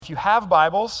If you have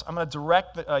Bibles, I'm going to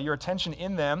direct your attention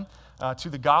in them to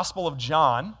the Gospel of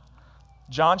John.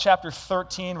 John chapter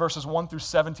 13, verses 1 through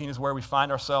 17 is where we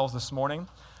find ourselves this morning.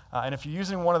 And if you're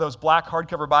using one of those black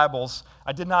hardcover Bibles,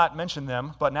 I did not mention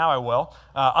them, but now I will.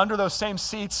 Under those same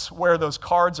seats where those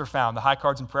cards are found, the high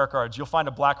cards and prayer cards, you'll find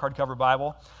a black hardcover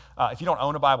Bible. If you don't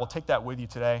own a Bible, take that with you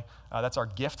today. That's our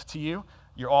gift to you.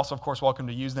 You're also, of course, welcome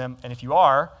to use them. And if you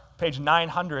are, page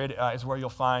 900 is where you'll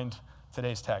find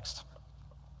today's text.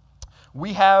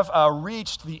 We have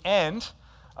reached the end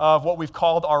of what we've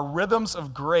called our Rhythms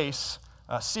of Grace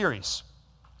series.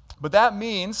 But that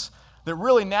means that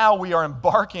really now we are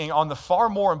embarking on the far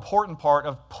more important part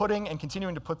of putting and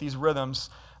continuing to put these rhythms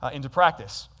into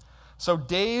practice. So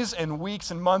days and weeks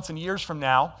and months and years from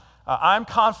now, I'm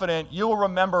confident you will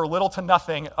remember little to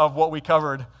nothing of what we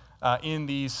covered in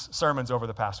these sermons over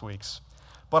the past weeks.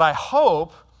 But I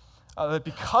hope that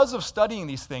because of studying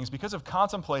these things, because of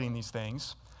contemplating these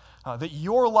things, that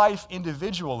your life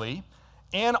individually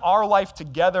and our life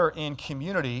together in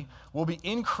community will be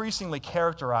increasingly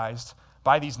characterized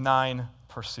by these 9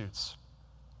 pursuits.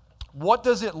 What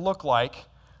does it look like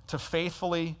to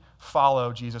faithfully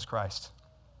follow Jesus Christ?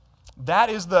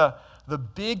 That is the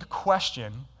big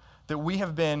question that we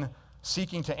have been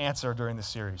seeking to answer during this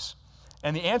series.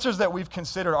 And the answers that we've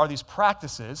considered are these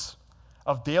practices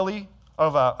of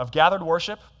gathered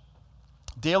worship,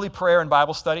 daily prayer and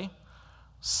Bible study,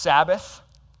 Sabbath,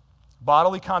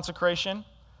 bodily consecration,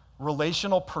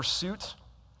 relational pursuit,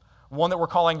 one that we're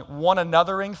calling one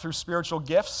anothering through spiritual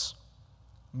gifts,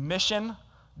 mission,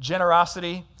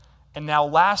 generosity, and now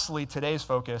lastly, today's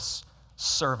focus,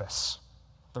 service,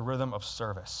 the rhythm of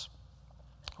service.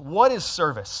 What is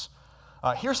service?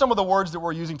 Here's some of the words that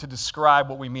we're using to describe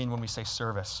what we mean when we say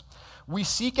service. We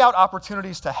seek out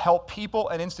opportunities to help people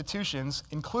and institutions,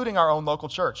 including our own local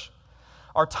church.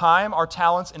 Our time, our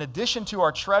talents, in addition to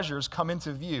our treasures, come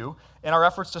into view in our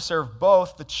efforts to serve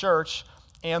both the church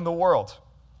and the world.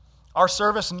 Our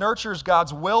service nurtures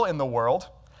God's will in the world,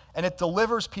 and it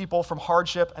delivers people from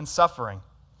hardship and suffering.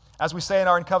 As we say in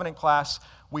our In Covenant class,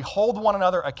 we hold one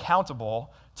another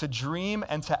accountable to dream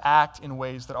and to act in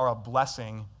ways that are a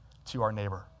blessing to our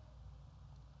neighbor.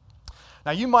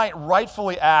 Now, you might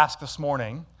rightfully ask this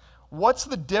morning, what's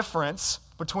the difference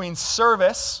between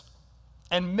service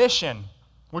and mission,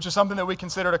 which is something that we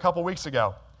considered a couple weeks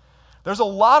ago? There's a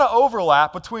lot of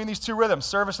overlap between these two rhythms,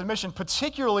 service and mission,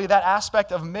 particularly that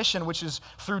aspect of mission, which is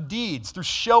through deeds, through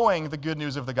showing the good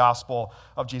news of the gospel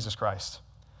of Jesus Christ.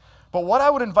 But what I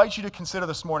would invite you to consider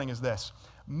this morning is this.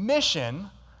 Mission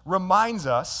reminds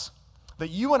us that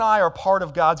you and I are part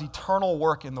of God's eternal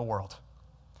work in the world,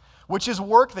 which is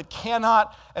work that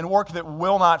cannot and work that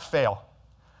will not fail.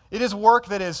 It is work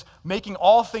that is making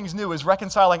all things new, is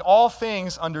reconciling all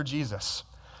things under Jesus.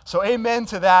 So amen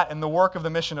to that and the work of the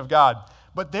mission of God.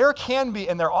 But there can be,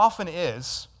 and there often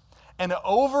is, an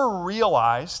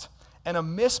over-realized and a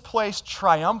misplaced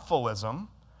triumphalism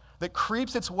that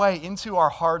creeps its way into our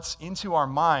hearts, into our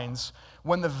minds,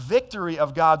 when the victory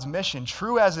of God's mission,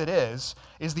 true as it is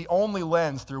the only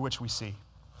lens through which we see.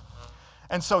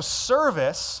 And so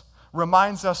service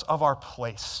reminds us of our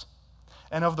place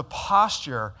and of the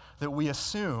posture that we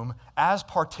assume as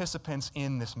participants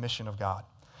in this mission of God.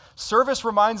 Service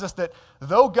reminds us that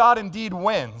though God indeed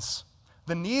wins,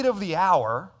 the need of the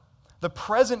hour, the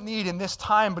present need in this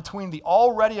time between the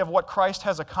already of what Christ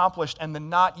has accomplished and the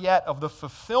not yet of the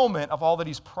fulfillment of all that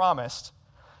he's promised,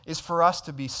 is for us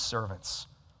to be servants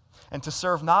and to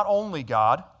serve not only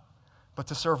God, but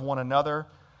to serve one another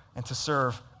and to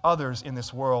serve others in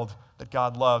this world that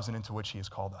God loves and into which he has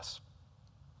called us.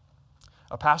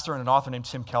 A pastor and an author named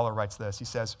Tim Keller writes this. He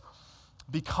says,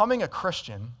 "Becoming a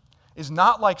Christian is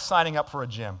not like signing up for a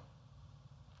gym.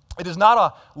 It is not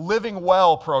a living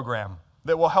well program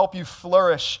that will help you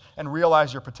flourish and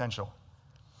realize your potential.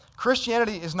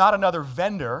 Christianity is not another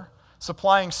vendor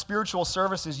supplying spiritual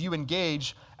services you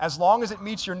engage as long as it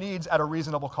meets your needs at a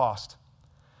reasonable cost.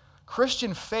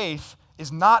 Christian faith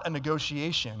is not a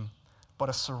negotiation, but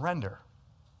a surrender.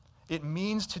 It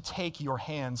means to take your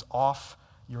hands off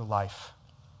your life."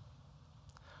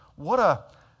 What a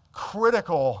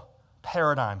critical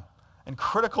paradigm and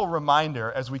critical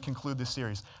reminder as we conclude this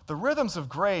series. The rhythms of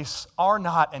grace are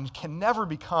not and can never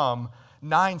become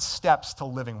 9 steps to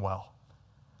living well.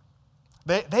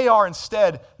 They are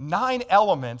instead 9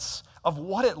 elements of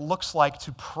what it looks like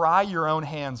to pry your own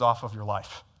hands off of your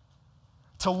life,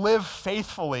 to live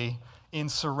faithfully in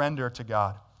surrender to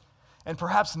God. And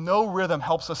perhaps no rhythm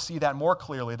helps us see that more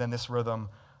clearly than this rhythm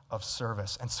of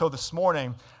service. And so this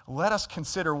morning, let us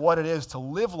consider what it is to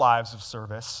live lives of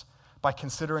service by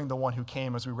considering the one who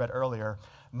came, as we read earlier,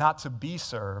 not to be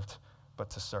served, but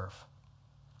to serve.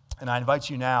 And I invite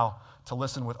you now to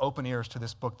listen with open ears to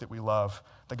this book that we love,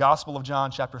 the Gospel of John,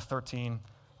 chapter 13.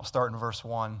 I'll start in verse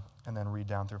 1 and then read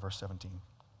down through verse 17.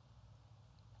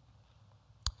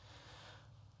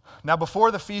 Now before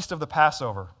the feast of the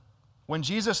Passover, when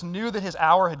Jesus knew that his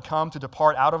hour had come to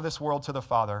depart out of this world to the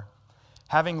Father,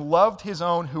 having loved his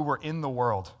own who were in the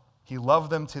world, he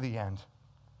loved them to the end.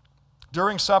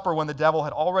 During supper, when the devil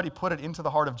had already put it into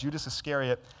the heart of Judas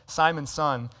Iscariot, Simon's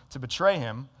son, to betray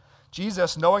him,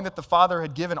 Jesus, knowing that the Father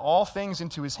had given all things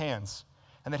into his hands,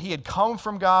 and that he had come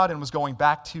from God and was going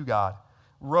back to God,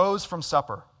 rose from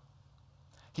supper.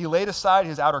 He laid aside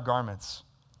his outer garments,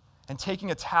 and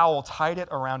taking a towel, tied it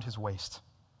around his waist.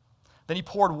 Then he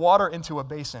poured water into a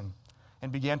basin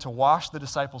and began to wash the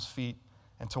disciples' feet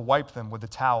and to wipe them with the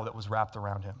towel that was wrapped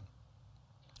around him.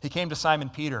 He came to Simon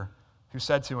Peter, who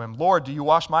said to him, "Lord, do you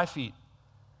wash my feet?"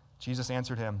 Jesus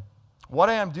answered him, "What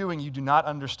I am doing you do not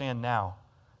understand now,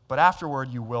 but afterward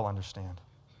you will understand."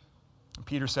 And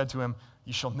Peter said to him,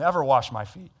 "You shall never wash my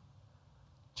feet."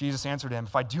 Jesus answered him,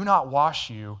 "If I do not wash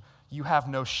you, you have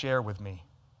no share with me."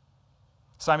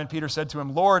 Simon Peter said to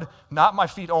him, "Lord, not my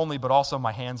feet only, but also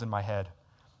my hands and my head."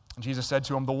 And Jesus said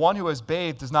to him, "The one who has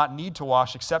bathed does not need to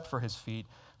wash except for his feet,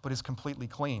 but is completely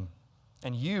clean.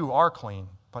 And you are clean,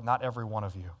 but not every one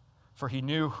of you." For he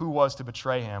knew who was to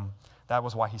betray him. That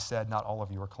was why he said, "Not all of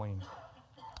you are clean."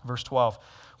 Verse 12,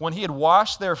 when he had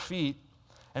washed their feet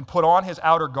and put on his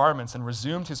outer garments and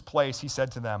resumed his place, he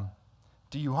said to them,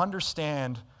 "Do you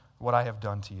understand what I have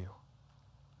done to you?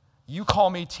 You call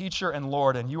me teacher and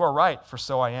Lord, and you are right, for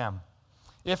so I am.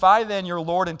 If I then, your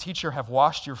Lord and teacher, have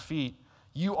washed your feet,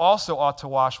 you also ought to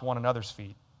wash one another's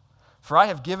feet. For I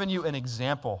have given you an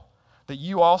example that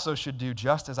you also should do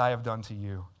just as I have done to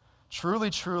you. Truly,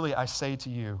 truly, I say to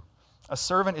you, a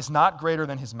servant is not greater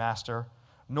than his master,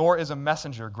 nor is a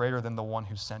messenger greater than the one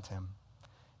who sent him.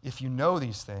 If you know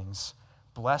these things,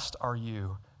 blessed are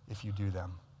you if you do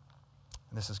them."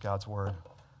 And this is God's word.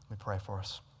 Let me pray for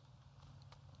us.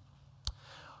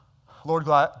 Lord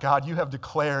God, you have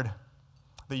declared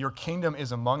that your kingdom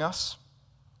is among us.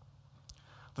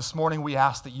 This morning we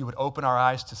ask that you would open our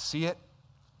eyes to see it,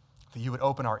 that you would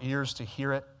open our ears to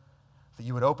hear it, that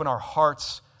you would open our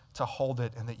hearts to hold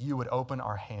it, and that you would open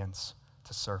our hands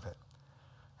to serve it.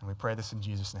 And we pray this in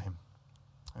Jesus' name.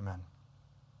 Amen.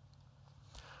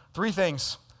 Three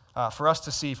things for us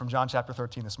to see from John chapter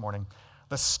 13 this morning: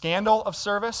 the scandal of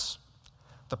service,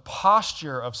 the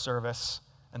posture of service,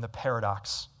 and the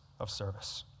paradox of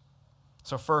service.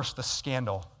 So first, the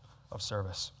scandal of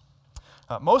service.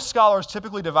 Most scholars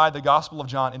typically divide the Gospel of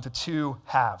John into two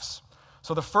halves.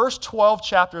 So the first 12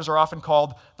 chapters are often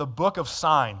called the book of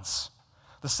signs.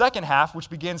 The second half, which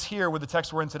begins here with the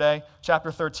text we're in today,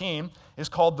 chapter 13, is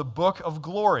called the book of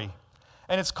glory.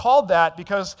 And it's called that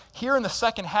because here in the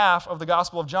second half of the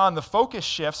Gospel of John, the focus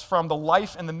shifts from the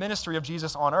life and the ministry of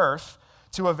Jesus on earth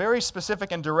to a very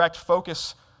specific and direct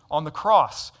focus on the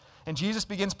cross. And Jesus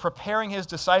begins preparing his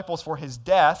disciples for his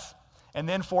death and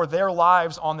then for their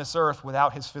lives on this earth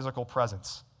without his physical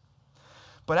presence.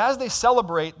 But as they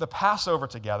celebrate the Passover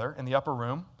together in the upper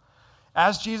room,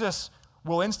 as Jesus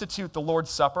will institute the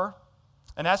Lord's Supper,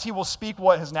 and as he will speak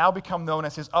what has now become known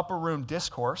as his upper room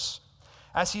discourse,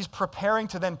 as he's preparing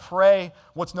to then pray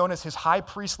what's known as his high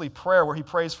priestly prayer, where he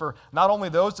prays for not only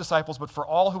those disciples, but for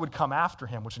all who would come after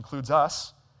him, which includes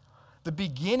us, the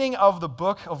beginning of the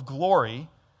book of glory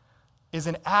is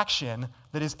an action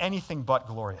that is anything but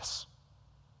glorious.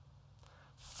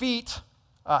 Feet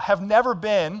have never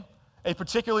been a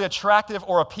particularly attractive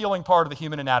or appealing part of the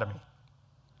human anatomy.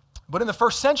 But in the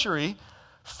first century,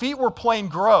 feet were plain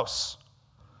gross.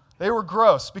 They were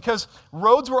gross because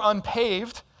roads were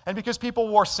unpaved, and because people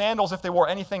wore sandals if they wore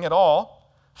anything at all,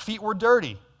 feet were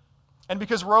dirty. And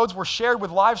because roads were shared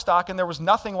with livestock and there was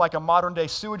nothing like a modern-day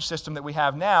sewage system that we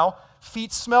have now,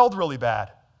 feet smelled really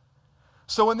bad.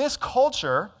 So in this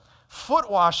culture,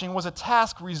 foot washing was a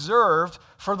task reserved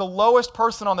for the lowest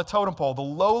person on the totem pole, the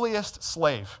lowliest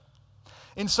slave.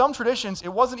 In some traditions, it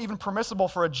wasn't even permissible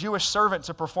for a Jewish servant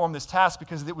to perform this task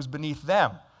because it was beneath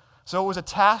them. So it was a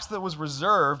task that was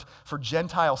reserved for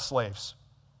Gentile slaves.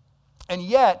 And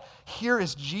yet, here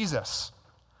is Jesus,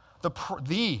 the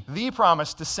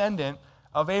promised descendant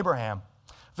of Abraham,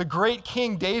 the great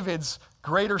King David's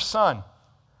greater son,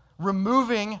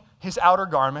 removing his outer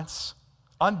garments,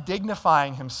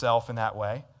 undignifying himself in that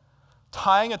way,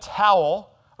 tying a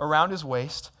towel around his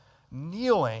waist,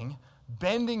 kneeling,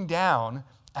 bending down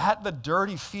at the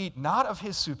dirty feet, not of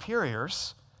his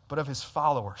superiors, but of his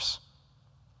followers.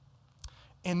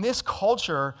 In this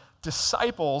culture,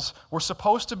 disciples were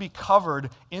supposed to be covered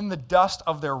in the dust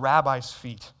of their rabbi's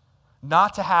feet.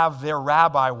 not to have their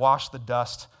rabbi wash the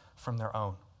dust from their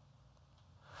own.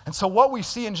 And so what we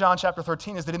see in John chapter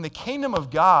 13 is that in the kingdom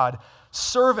of God,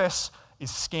 service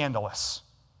is scandalous.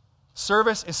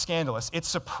 Service is scandalous. It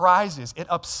surprises, it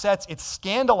upsets, it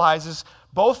scandalizes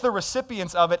both the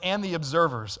recipients of it and the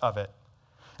observers of it.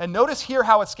 And notice here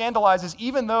how it scandalizes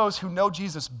even those who know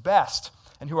Jesus best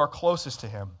and who are closest to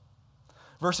him.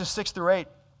 Verses 6 through 8,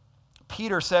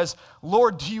 Peter says,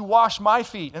 "Lord, do you wash my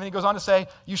feet?" And then he goes on to say,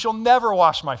 "You shall never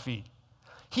wash my feet."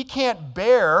 He can't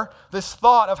bear this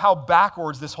thought of how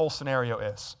backwards this whole scenario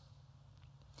is.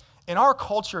 In our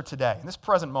culture today, in this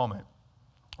present moment,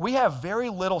 we have very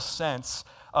little sense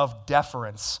of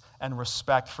deference and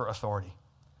respect for authority.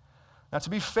 Now, to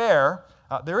be fair,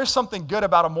 there is something good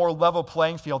about a more level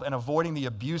playing field and avoiding the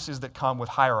abuses that come with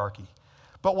hierarchy.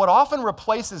 But what often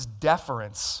replaces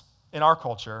deference in our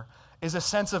culture is a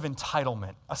sense of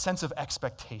entitlement, a sense of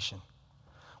expectation,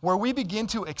 where we begin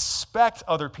to expect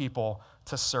other people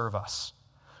to serve us,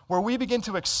 where we begin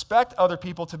to expect other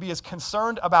people to be as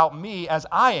concerned about me as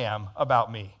I am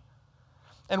about me.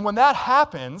 And when that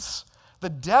happens, the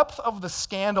depth of the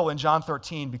scandal in John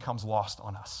 13 becomes lost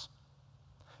on us.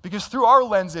 Because through our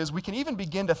lenses, we can even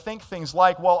begin to think things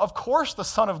like, well, of course the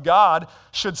Son of God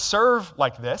should serve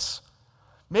like this.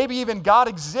 Maybe even God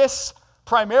exists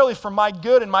primarily for my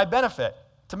good and my benefit,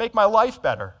 to make my life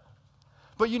better.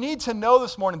 But you need to know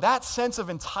this morning, that sense of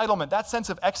entitlement, that sense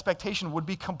of expectation would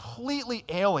be completely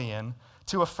alien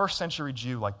to a first century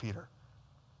Jew like Peter.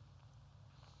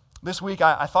 This week,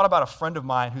 I thought about a friend of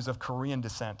mine who's of Korean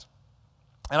descent.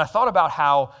 And I thought about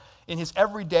how in his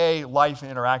everyday life and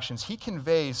interactions, he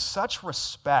conveys such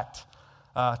respect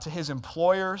to his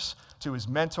employers, to his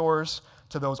mentors,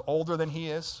 to those older than he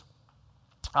is.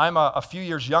 I'm a few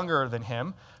years younger than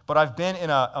him, but I've been in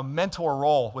a mentor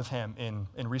role with him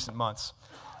in recent months.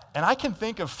 And I can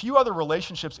think of few other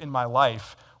relationships in my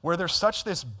life where there's such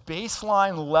this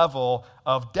baseline level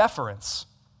of deference,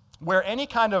 where any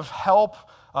kind of help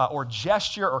or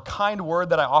gesture or kind word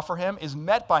that I offer him is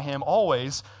met by him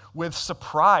always with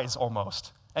surprise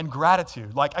almost and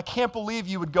gratitude. Like, I can't believe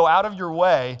you would go out of your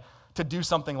way to do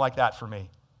something like that for me.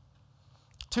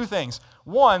 Two things.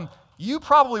 One, you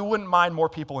probably wouldn't mind more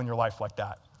people in your life like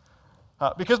that.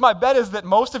 Because my bet is that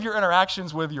most of your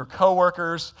interactions with your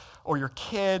coworkers or your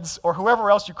kids or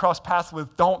whoever else you cross paths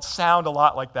with don't sound a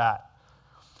lot like that.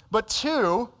 But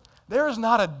two, there is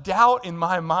not a doubt in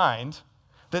my mind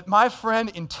that my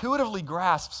friend intuitively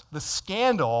grasps the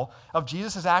scandal of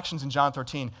Jesus' actions in John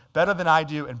 13 better than I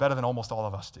do and better than almost all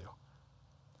of us do.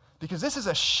 Because this is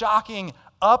a shocking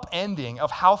upending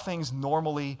of how things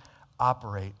normally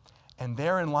operate. And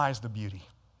therein lies the beauty.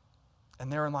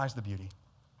 And therein lies the beauty.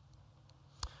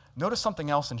 Notice something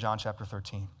else in John chapter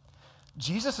 13.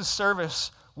 Jesus'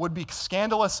 service would be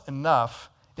scandalous enough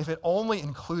if it only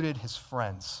included his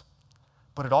friends,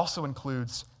 but it also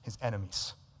includes his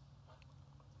enemies.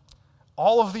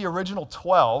 All of the original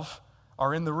 12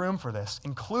 are in the room for this,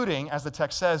 including, as the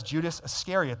text says, Judas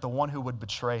Iscariot, the one who would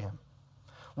betray him.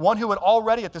 One who had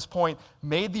already at this point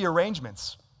made the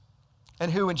arrangements,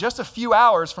 and who in just a few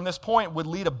hours from this point would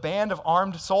lead a band of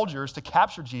armed soldiers to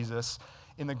capture Jesus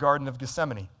in the Garden of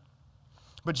Gethsemane.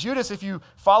 But Judas, if you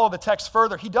follow the text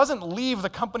further, he doesn't leave the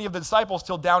company of the disciples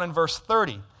till down in verse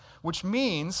 30, which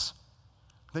means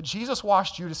that Jesus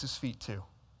washed Judas's feet too.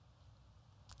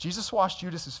 Jesus washed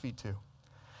Judas's feet too.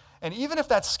 And even if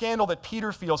that scandal that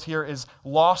Peter feels here is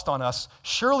lost on us,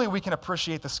 surely we can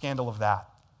appreciate the scandal of that.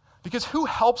 Because who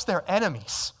helps their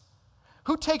enemies?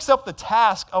 Who takes up the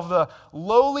task of the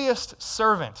lowliest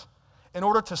servant in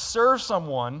order to serve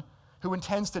someone who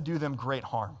intends to do them great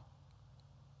harm?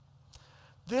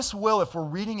 This will, if we're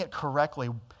reading it correctly,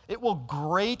 it will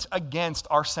grate against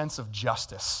our sense of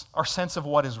justice, our sense of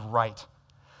what is right.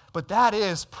 But that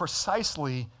is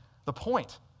precisely the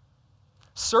point.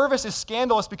 Service is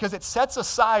scandalous because it sets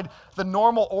aside the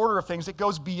normal order of things. It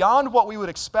goes beyond what we would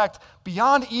expect,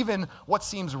 beyond even what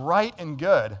seems right and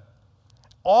good,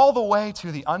 all the way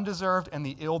to the undeserved and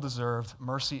the ill-deserved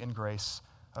mercy and grace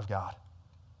of God.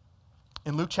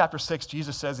 In Luke chapter 6,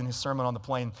 Jesus says in his Sermon on the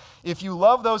Plain, "If you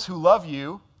love those who love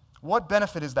you, what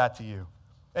benefit is that to you?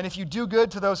 And if you do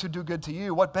good to those who do good to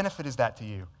you, what benefit is that to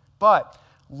you? But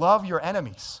love your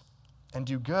enemies and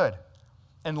do good,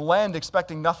 and lend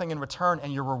expecting nothing in return,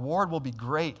 and your reward will be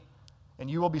great, and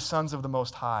you will be sons of the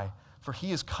Most High. For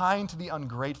he is kind to the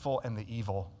ungrateful and the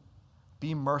evil.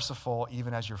 Be merciful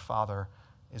even as your Father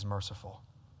is merciful."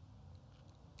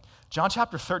 John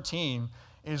chapter 13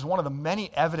 is one of the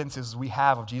many evidences we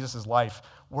have of Jesus' life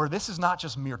where this is not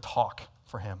just mere talk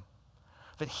for him,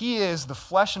 that he is the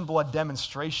flesh and blood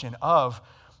demonstration of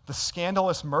the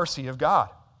scandalous mercy of God.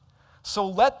 So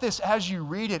let this, as you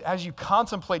read it, as you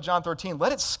contemplate John 13,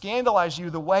 let it scandalize you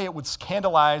the way it would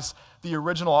scandalize the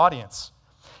original audience.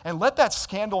 And let that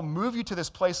scandal move you to this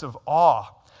place of awe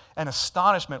and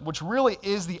astonishment, which really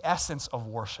is the essence of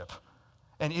worship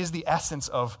and is the essence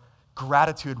of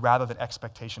gratitude rather than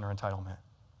expectation or entitlement.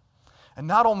 And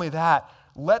not only that,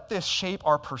 let this shape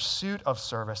our pursuit of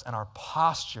service and our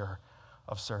posture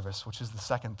of service, which is the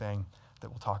second thing that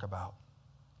we'll talk about.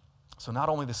 So not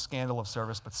only the scandal of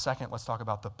service, but second, let's talk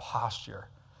about the posture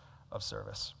of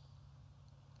service.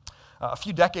 A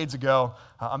few decades ago,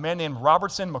 a man named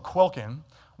Robertson McQuilkin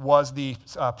was the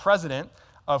president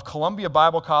of Columbia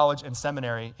Bible College and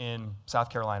Seminary in South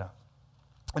Carolina.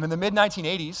 And in the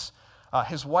mid-1980s,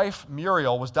 his wife,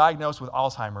 Muriel, was diagnosed with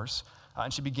Alzheimer's,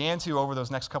 and she began to, over those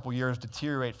next couple years,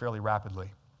 deteriorate fairly rapidly.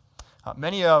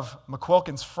 Many of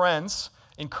McQuilkin's friends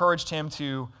encouraged him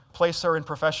to place her in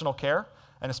professional care,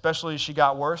 and especially as she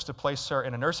got worse, to place her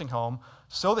in a nursing home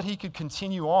so that he could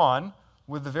continue on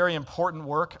with the very important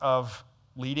work of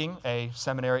leading a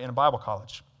seminary and a Bible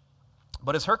college.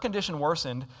 But as her condition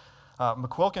worsened,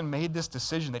 McQuilkin made this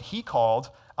decision that he called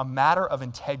a matter of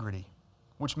integrity,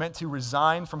 which meant to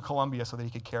resign from Columbia so that he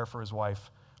could care for his wife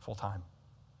full time.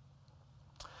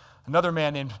 Another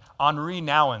man named Henri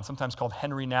Nouwen, sometimes called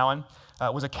Henry Nouwen,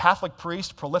 was a Catholic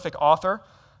priest, prolific author,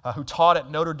 who taught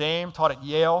at Notre Dame, taught at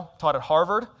Yale, taught at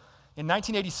Harvard. In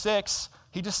 1986,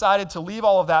 he decided to leave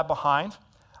all of that behind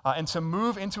and to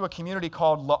move into a community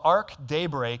called L'Arc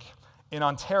Daybreak in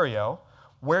Ontario,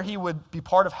 where he would be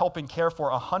part of helping care for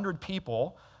 100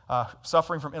 people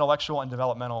suffering from intellectual and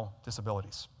developmental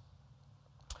disabilities.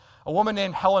 A woman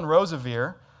named Helen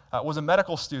Roseveare was a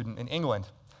medical student in England.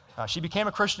 She became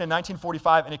a Christian in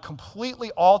 1945, and it completely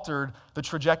altered the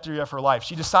trajectory of her life.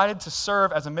 She decided to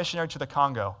serve as a missionary to the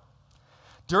Congo.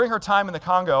 During her time in the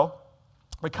Congo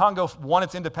won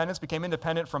its independence, became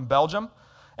independent from Belgium,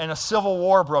 and a civil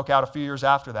war broke out a few years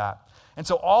after that. And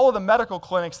so all of the medical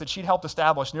clinics that she'd helped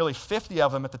establish, nearly 50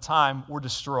 of them at the time, were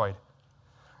destroyed.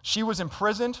 She was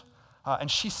imprisoned, and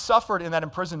she suffered in that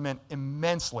imprisonment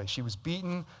immensely. She was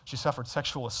beaten. She suffered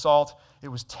sexual assault. It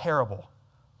was terrible.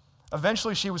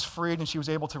 Eventually, she was freed, and she was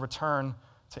able to return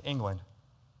to England.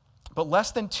 But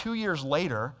less than 2 years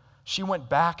later, she went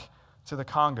back to the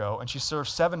Congo, and she served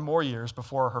 7 more years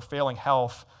before her failing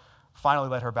health finally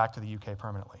led her back to the UK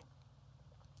permanently.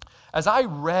 As I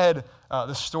read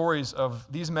the stories of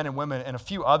these men and women and a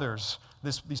few others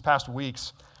these past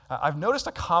weeks, I've noticed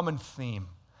a common theme,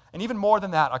 and even more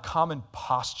than that, a common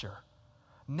posture.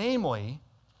 Namely,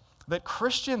 that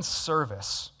Christian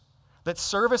service, that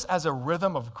service as a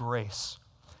rhythm of grace,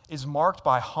 is marked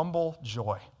by humble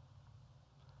joy.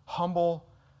 Humble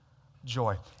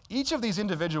joy. Each of these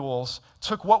individuals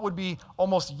took what would be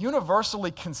almost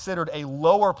universally considered a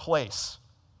lower place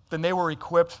than they were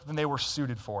equipped, than they were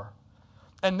suited for.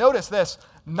 And notice this,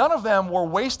 none of them were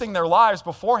wasting their lives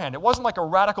beforehand. It wasn't like a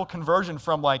radical conversion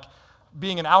from like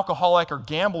being an alcoholic or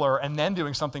gambler and then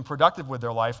doing something productive with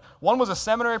their life. One was a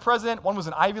seminary president, one was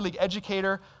an Ivy League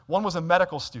educator, one was a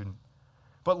medical student.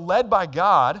 But led by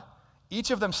God,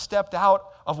 each of them stepped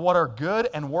out of what are good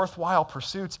and worthwhile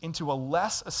pursuits into a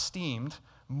less esteemed,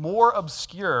 more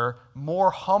obscure, more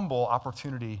humble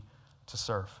opportunity to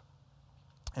serve.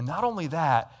 And not only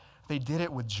that, they did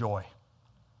it with joy.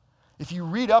 If you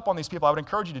read up on these people, I would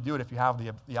encourage you to do it if you have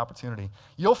the opportunity.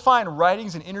 You'll find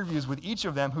writings and interviews with each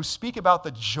of them who speak about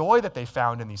the joy that they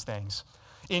found in these things,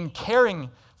 in caring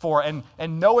for and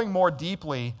knowing more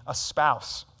deeply a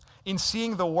spouse, in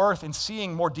seeing the worth and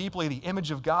seeing more deeply the image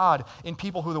of God in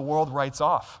people who the world writes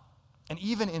off, and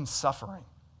even in suffering.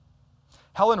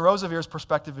 Helen Roseveare's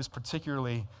perspective is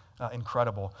particularly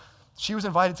incredible. She was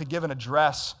invited to give an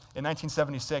address in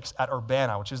 1976 at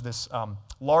Urbana, which is this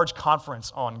large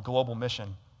conference on global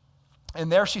mission.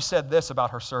 And there she said this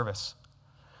about her service.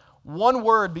 One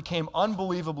word became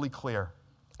unbelievably clear,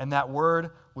 and that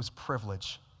word was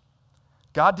privilege.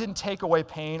 God didn't take away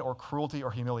pain or cruelty or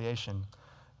humiliation.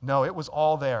 No, it was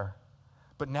all there,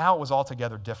 but now it was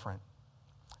altogether different.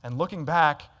 And looking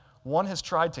back, one has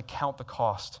tried to count the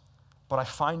cost, but I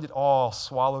find it all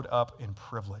swallowed up in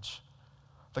privilege.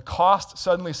 The cost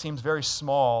suddenly seems very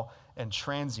small and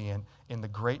transient in the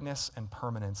greatness and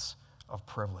permanence of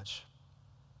privilege.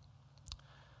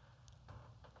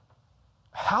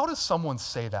 How does someone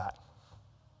say that?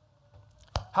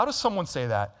 How does someone say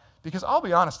that? Because I'll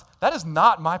be honest, that is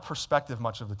not my perspective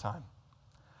much of the time.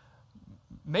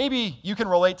 Maybe you can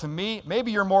relate to me.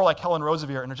 Maybe you're more like Helen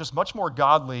Roseveare and are just much more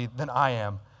godly than I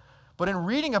am. But in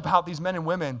reading about these men and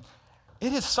women,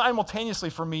 it has simultaneously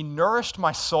for me nourished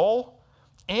my soul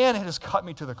and it has cut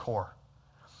me to the core.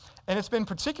 And it's been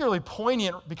particularly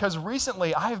poignant because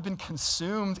recently I have been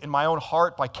consumed in my own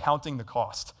heart by counting the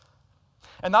cost.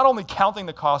 And not only counting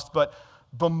the cost, but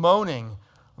bemoaning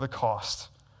the cost.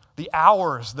 The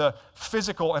hours, the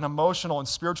physical and emotional and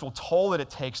spiritual toll that it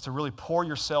takes to really pour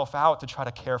yourself out to try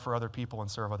to care for other people and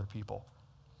serve other people.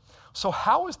 So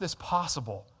how is this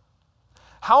possible?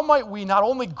 How might we not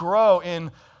only grow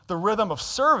in the rhythm of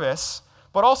service,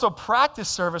 but also practice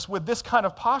service with this kind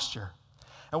of posture?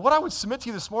 And what I would submit to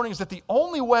you this morning is that the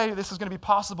only way this is going to be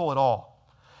possible at all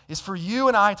is for you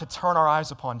and I to turn our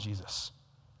eyes upon Jesus.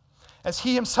 As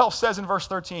he himself says in verse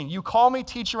 13, "You call me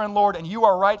teacher and Lord, and you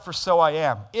are right, for so I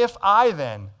am. If I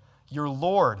then, your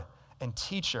Lord and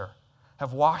teacher,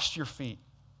 have washed your feet,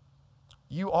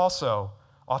 you also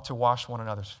ought to wash one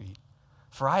another's feet.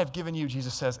 For I have given you,"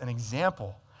 Jesus says, "an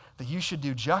example that you should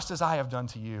do just as I have done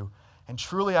to you. And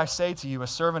truly I say to you, a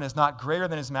servant is not greater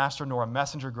than his master, nor a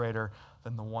messenger greater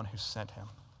than the one who sent him."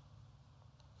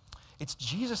 It's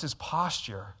Jesus'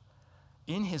 posture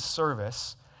in his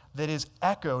service that is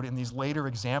echoed in these later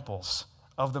examples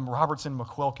of the Robertson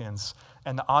McQuilkins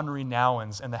and the Henri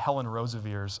Nouwens and the Helen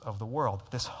Roosevears of the world.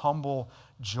 This humble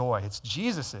joy. It's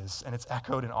Jesus's, and it's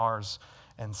echoed in ours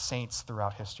and saints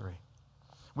throughout history.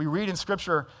 We read in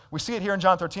Scripture, we see it here in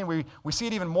John 13, we see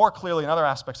it even more clearly in other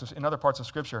aspects, in other parts of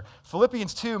Scripture.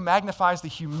 Philippians 2 magnifies the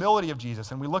humility of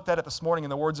Jesus, and we looked at it this morning in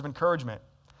the words of encouragement.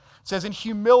 It says, "In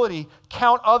humility,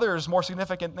 count others more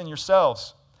significant than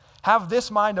yourselves. Have this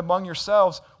mind among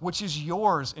yourselves, which is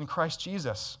yours in Christ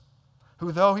Jesus,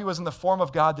 who though he was in the form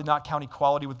of God, did not count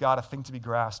equality with God a thing to be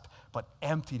grasped, but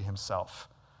emptied himself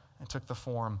and took the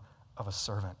form of a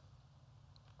servant."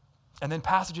 And then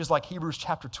passages like Hebrews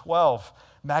chapter 12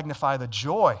 magnify the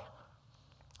joy.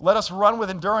 "Let us run with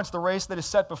endurance the race that is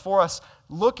set before us,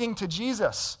 looking to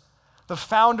Jesus, the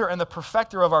founder and the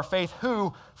perfecter of our faith,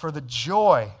 who, for the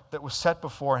joy that was set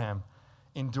before him,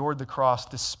 endured the cross,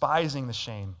 despising the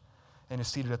shame, and is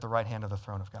seated at the right hand of the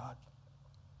throne of God."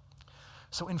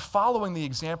 So in following the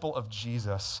example of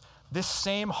Jesus, this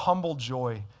same humble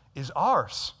joy is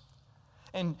ours.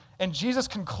 And Jesus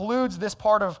concludes this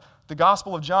part of the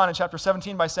Gospel of John in chapter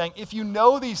 17 by saying, "If you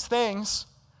know these things,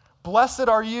 blessed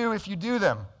are you if you do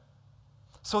them."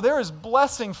 So there is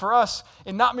blessing for us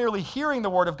in not merely hearing the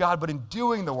Word of God, but in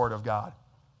doing the Word of God.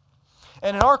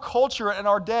 And in our culture and in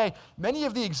our day, many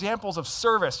of the examples of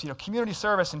service, community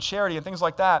service and charity and things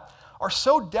like that, are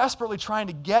so desperately trying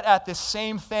to get at this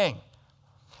same thing.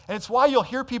 And it's why you'll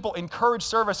hear people encourage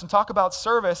service and talk about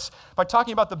service by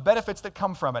talking about the benefits that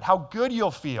come from it, how good you'll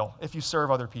feel if you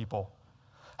serve other people,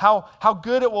 how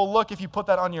good it will look if you put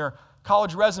that on your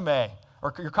college resume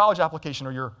or your college application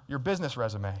or your business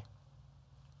resume.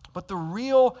 But the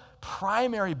real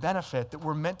primary benefit that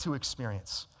we're meant to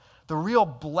experience, the real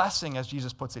blessing, as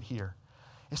Jesus puts it here,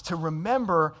 is to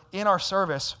remember in our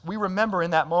service, we remember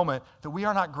in that moment that we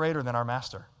are not greater than our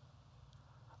master.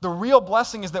 The real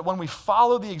blessing is that when we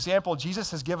follow the example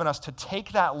Jesus has given us to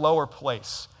take that lower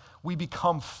place, we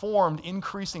become formed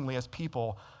increasingly as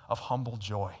people of humble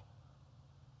joy.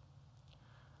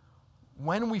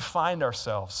 When we find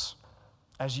ourselves,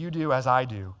 as you do, as I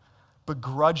do,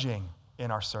 begrudging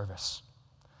in our service,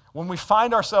 when we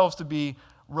find ourselves to be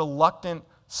reluctant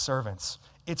servants,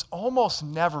 it's almost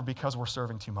never because we're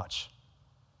serving too much.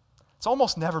 It's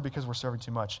almost never because we're serving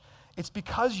too much. It's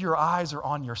because your eyes are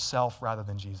on yourself rather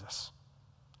than Jesus.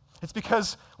 It's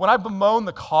because when I bemoan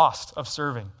the cost of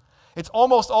serving, it's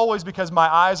almost always because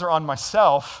my eyes are on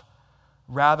myself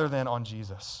rather than on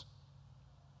Jesus.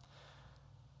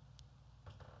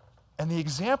 And the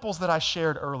examples that I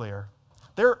shared earlier,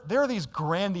 they're these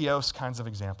grandiose kinds of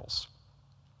examples.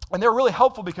 And they're really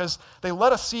helpful because they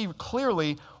let us see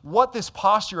clearly what this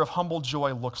posture of humble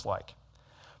joy looks like.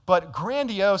 But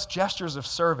grandiose gestures of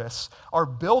service are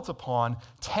built upon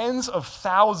tens of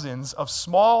thousands of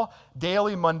small,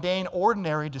 daily, mundane,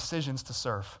 ordinary decisions to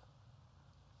serve.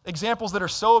 Examples that are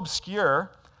so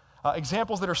obscure,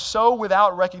 examples that are so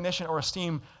without recognition or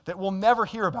esteem that we'll never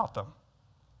hear about them.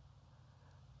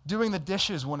 Doing the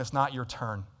dishes when it's not your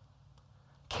turn.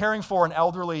 Caring for an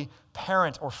elderly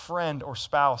parent or friend or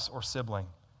spouse or sibling.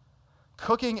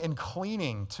 Cooking and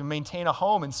cleaning to maintain a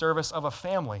home in service of a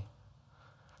family.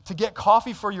 To get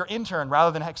coffee for your intern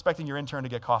rather than expecting your intern to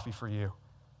get coffee for you.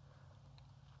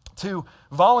 To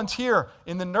volunteer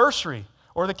in the nursery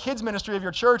or the kids ministry of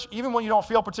your church even when you don't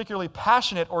feel particularly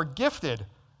passionate or gifted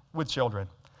with children.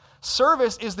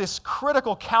 Service is this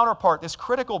critical counterpart, this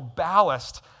critical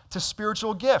ballast to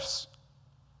spiritual gifts,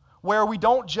 where we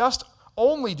don't just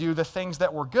only do the things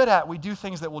that we're good at, we do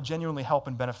things that will genuinely help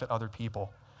and benefit other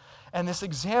people. And this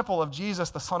example of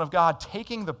Jesus, the Son of God,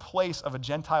 taking the place of a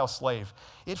Gentile slave,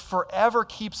 it forever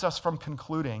keeps us from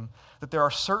concluding that there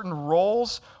are certain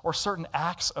roles or certain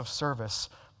acts of service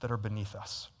that are beneath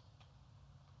us.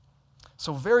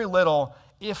 So very little,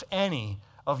 if any,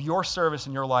 of your service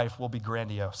in your life will be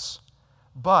grandiose.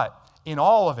 But in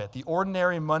all of it, the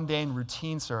ordinary, mundane,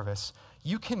 routine service,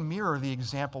 you can mirror the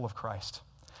example of Christ.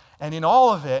 And in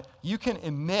all of it, you can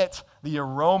emit the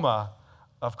aroma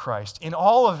of Christ. In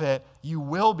all of it, you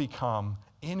will become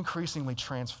increasingly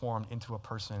transformed into a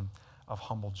person of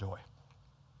humble joy.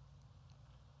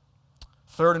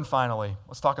 Third and finally,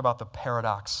 let's talk about the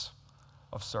paradox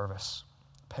of service.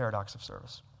 Paradox of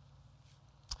service.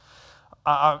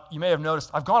 You may have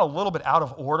noticed I've gone a little bit out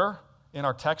of order in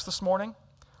our text this morning.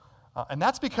 And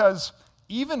that's because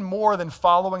even more than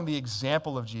following the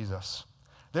example of Jesus,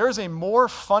 there is a more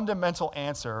fundamental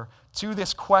answer to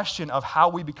this question of how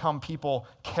we become people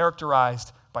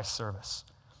characterized by service.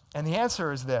 And the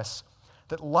answer is this,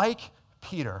 that like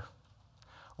Peter,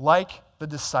 like the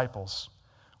disciples,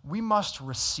 we must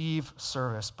receive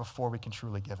service before we can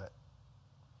truly give it.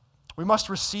 We must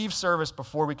receive service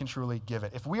before we can truly give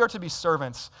it. If we are to be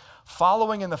servants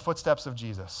following in the footsteps of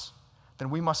Jesus, then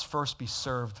we must first be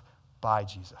served by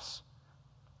Jesus.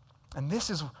 And this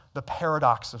is the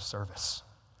paradox of service.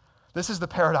 This is the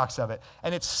paradox of it.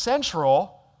 And it's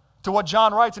central to what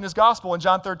John writes in his gospel in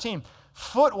John 13.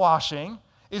 Foot washing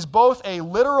is both a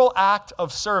literal act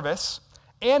of service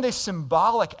and a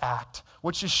symbolic act,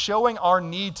 which is showing our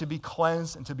need to be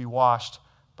cleansed and to be washed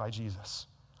by Jesus.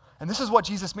 And this is what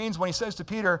Jesus means when he says to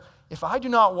Peter, if I do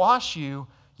not wash you,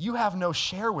 you have no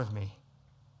share with me.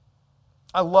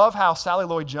 I love how Sally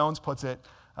Lloyd-Jones puts it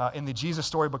in the Jesus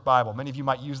Storybook Bible. Many of you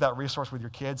might use that resource with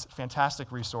your kids.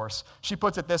 Fantastic resource. She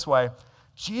puts it this way,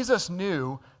 Jesus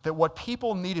knew that what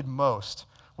people needed most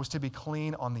was to be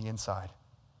clean on the inside,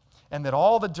 and that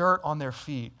all the dirt on their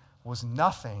feet was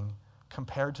nothing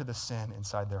compared to the sin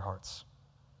inside their hearts.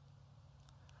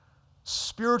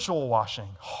 Spiritual washing,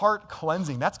 heart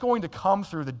cleansing, that's going to come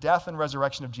through the death and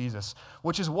resurrection of Jesus,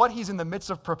 which is what he's in the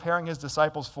midst of preparing his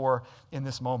disciples for in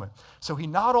this moment. So he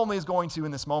not only is going to,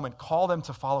 in this moment, call them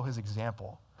to follow his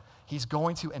example, he's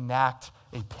going to enact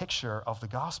a picture of the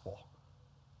gospel.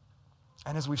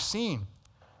 And as we've seen,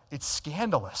 it's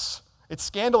scandalous. It's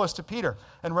scandalous to Peter.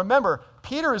 And remember,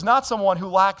 Peter is not someone who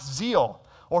lacks zeal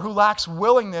or who lacks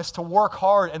willingness to work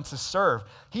hard and to serve.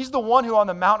 He's the one who on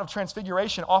the Mount of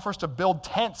Transfiguration offers to build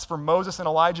tents for Moses and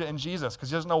Elijah and Jesus because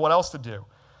he doesn't know what else to do.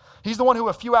 He's the one who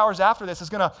a few hours after this is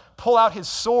going to pull out his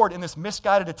sword in this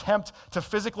misguided attempt to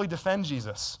physically defend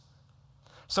Jesus.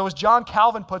 So as John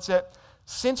Calvin puts it,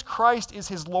 since Christ is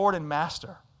his Lord and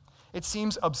Master, it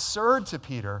seems absurd to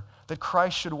Peter that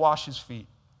Christ should wash his feet.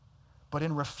 But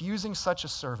in refusing such a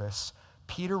service,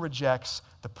 Peter rejects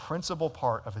the principal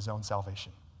part of his own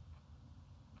salvation.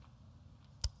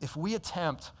 If we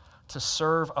attempt to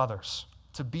serve others,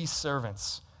 to be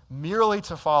servants, merely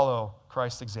to follow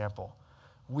Christ's example,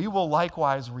 we will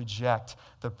likewise reject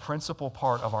the principal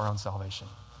part of our own salvation.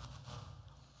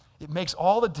 It makes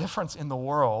all the difference in the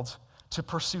world to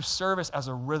pursue service as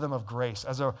a rhythm of grace,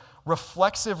 as a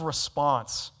reflexive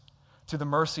response to the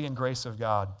mercy and grace of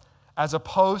God, as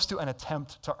opposed to an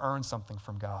attempt to earn something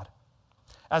from God,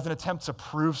 as an attempt to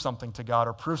prove something to God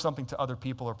or prove something to other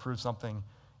people or prove something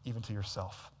even to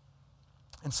yourself.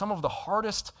 And some of the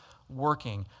hardest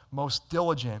working, most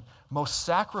diligent, most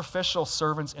sacrificial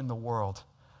servants in the world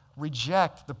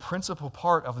reject the principal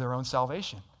part of their own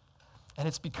salvation. And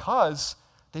it's because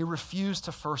they refuse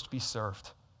to first be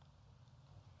served.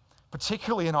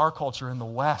 Particularly in our culture in the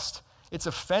West, it's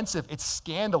offensive, it's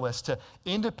scandalous to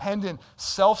independent,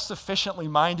 self-sufficiently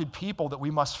minded people that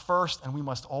we must first and we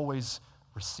must always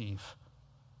receive.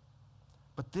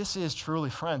 But this is truly,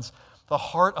 friends, the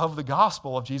heart of the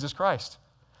gospel of Jesus Christ.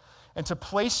 And to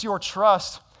place your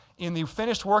trust in the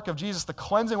finished work of Jesus, the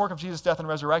cleansing work of Jesus' death and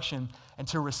resurrection, and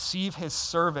to receive his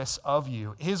service of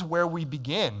you is where we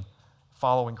begin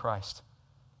following Christ.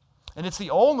 And it's the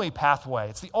only pathway,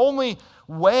 it's the only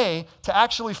way to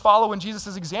actually follow in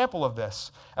Jesus' example of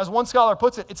this. As one scholar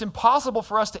puts it, it's impossible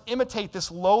for us to imitate this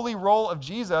lowly role of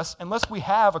Jesus unless we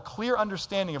have a clear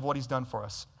understanding of what he's done for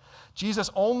us. Jesus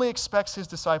only expects his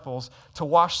disciples to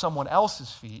wash someone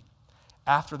else's feet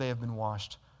after they have been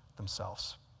washed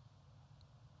themselves.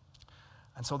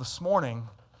 And so this morning,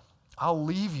 I'll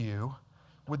leave you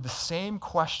with the same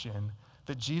question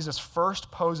that Jesus first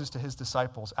poses to his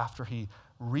disciples after he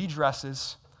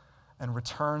redresses and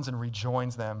returns and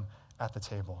rejoins them at the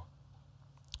table.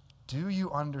 Do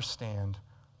you understand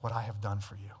what I have done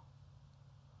for you?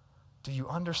 Do you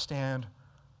understand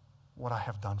what I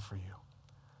have done for you?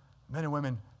 Men and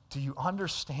women, Do you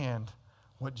understand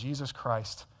what Jesus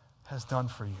Christ has done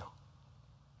for you?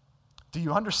 Do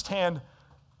you understand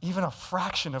even a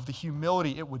fraction of the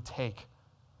humility it would take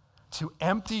to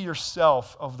empty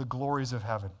yourself of the glories of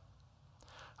heaven,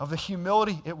 of the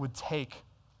humility it would take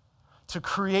to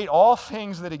create all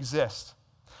things that exist,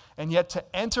 and yet to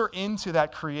enter into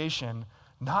that creation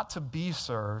not to be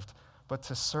served, but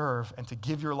to serve and to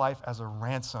give your life as a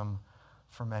ransom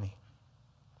for many?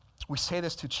 We say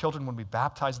this to children when we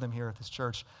baptize them here at this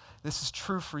church. This is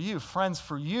true for you. Friends,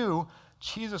 for you,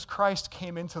 Jesus Christ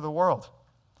came into the world.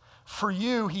 For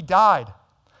you, he died.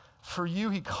 For you,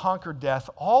 he conquered death.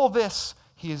 All this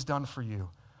he has done for you.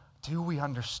 Do we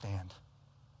understand?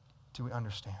 Do we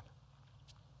understand?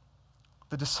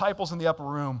 The disciples in the upper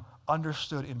room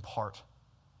understood in part.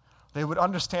 They would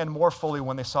understand more fully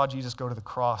when they saw Jesus go to the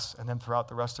cross and then throughout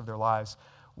the rest of their lives.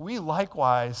 We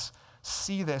likewise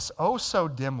see this oh so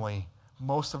dimly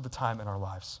most of the time in our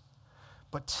lives.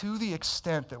 But to the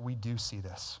extent that we do see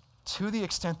this, to the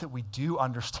extent that we do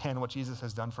understand what Jesus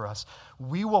has done for us,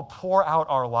 we will pour out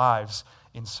our lives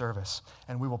in service,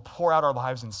 and we will pour out our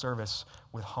lives in service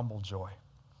with humble joy.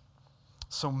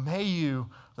 So may you,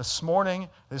 this morning,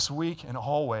 this week, and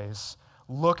always,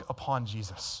 look upon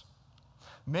Jesus.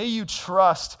 May you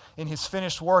trust in his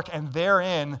finished work and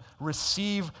therein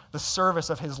receive the service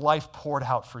of his life poured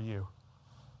out for you.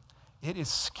 It is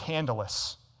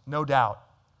scandalous, no doubt,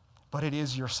 but it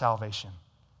is your salvation.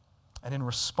 And in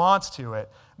response to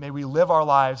it, may we live our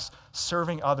lives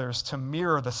serving others to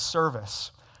mirror the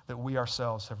service that we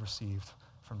ourselves have received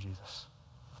from Jesus.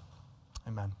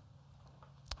 Amen.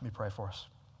 Let me pray for us.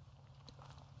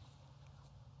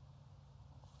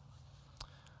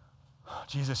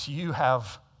 Jesus, you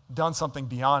have done something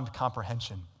beyond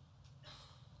comprehension.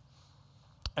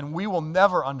 And we will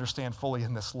never understand fully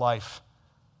in this life.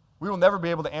 We will never be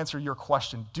able to answer your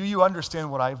question, do you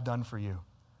understand what I've done for you?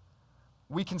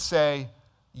 We can say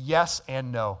yes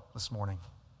and no this morning.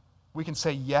 We can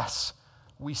say yes,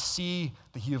 we see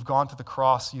that you have gone to the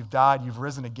cross, you've died, you've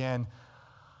risen again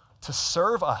to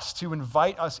serve us, to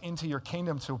invite us into your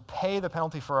kingdom, to pay the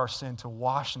penalty for our sin, to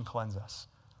wash and cleanse us.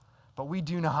 But we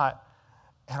do not,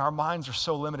 and our minds are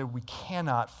so limited, we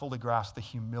cannot fully grasp the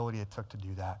humility it took to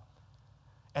do that.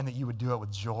 And that you would do it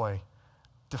with joy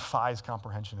defies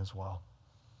comprehension as well.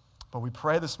 But we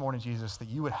pray this morning, Jesus, that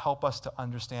you would help us to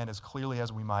understand as clearly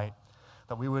as we might,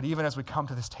 that we would, even as we come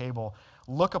to this table,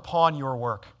 look upon your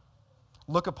work,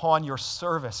 look upon your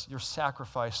service, your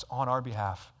sacrifice on our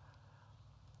behalf,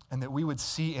 and that we would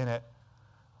see in it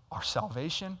our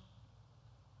salvation,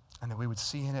 and that we would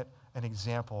see in it an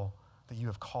example that you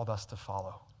have called us to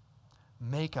follow.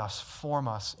 Make us, form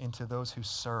us into those who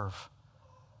serve.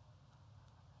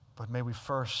 But may we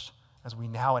first, as we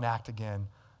now enact again,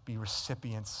 be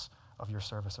recipients of your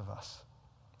service of us.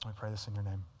 We pray this in your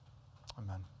name.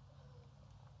 Amen.